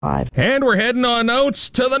And we're heading on out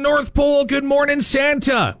to the North Pole. Good morning,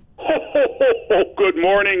 Santa. Ho, ho, ho, ho. Good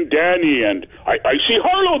morning, Danny. And I see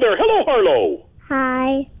Harlow there. Hello, Harlow.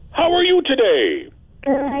 Hi. How are you today?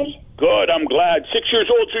 Good. Good, I'm glad. 6 years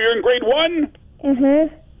old, so you're in grade 1?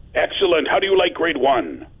 Mm-hmm. Excellent. How do you like grade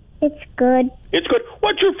 1? It's good. It's good.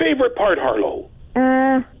 What's your favorite part, Harlow?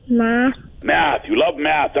 Math. Math. You love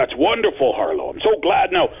math. That's wonderful, Harlow. I'm so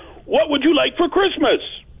glad. Now, what would you like for Christmas?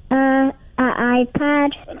 An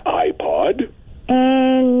iPad. An iPod?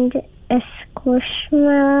 And a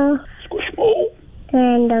Squishmallow. Squishmallow?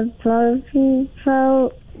 And a Barbie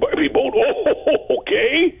boat. Barbie boat? Oh,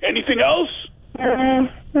 okay. Anything else? I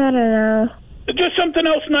don't know. Just something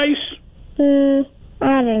else nice? I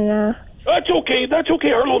don't know. That's okay,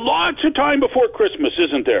 Harlow. Lots of time before Christmas,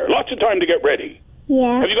 isn't there? Lots of time to get ready.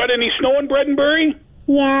 Yeah. Have you got any snow in Bredenbury?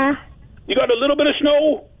 Yeah. You got a little bit of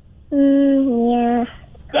snow? Yeah.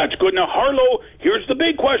 That's good. Now, Harlow, here's the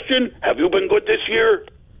big question. Have you been good this year?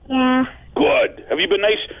 Yeah. Good. Have you been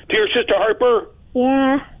nice to your sister Harper?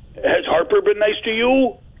 Yeah. Has Harper been nice to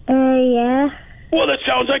you? Yeah. Well, it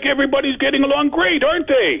sounds like everybody's getting along great, aren't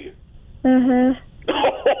they?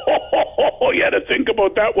 Oh, you had to think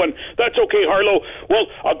about that one. That's okay, Harlow. Well,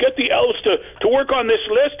 I'll get the elves to work on this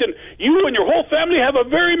list, and you and your whole family have a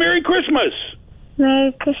very Merry Christmas.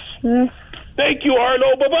 Merry Christmas. Thank you,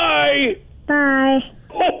 Harlow. Bye-bye. Bye.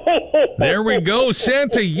 There we go,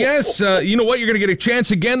 Santa. Yes, you know what? You're going to get a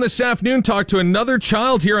chance again this afternoon. Talk to another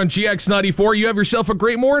child here on GX94. You have yourself a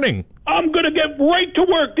great morning. I'm going to get right to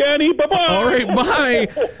work, Danny. Bye-bye. All right, bye.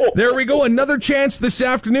 There we go. Another chance this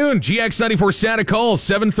afternoon. GX94 Santa Calls,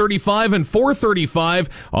 7:35 and 4:35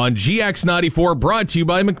 on GX94, brought to you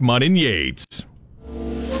by McMahon and Yates.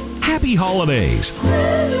 Happy holidays.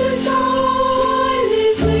 Christmas time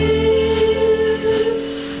is here.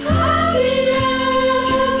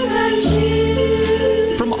 Happiness and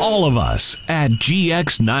cheer. From all of us at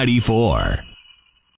GX94.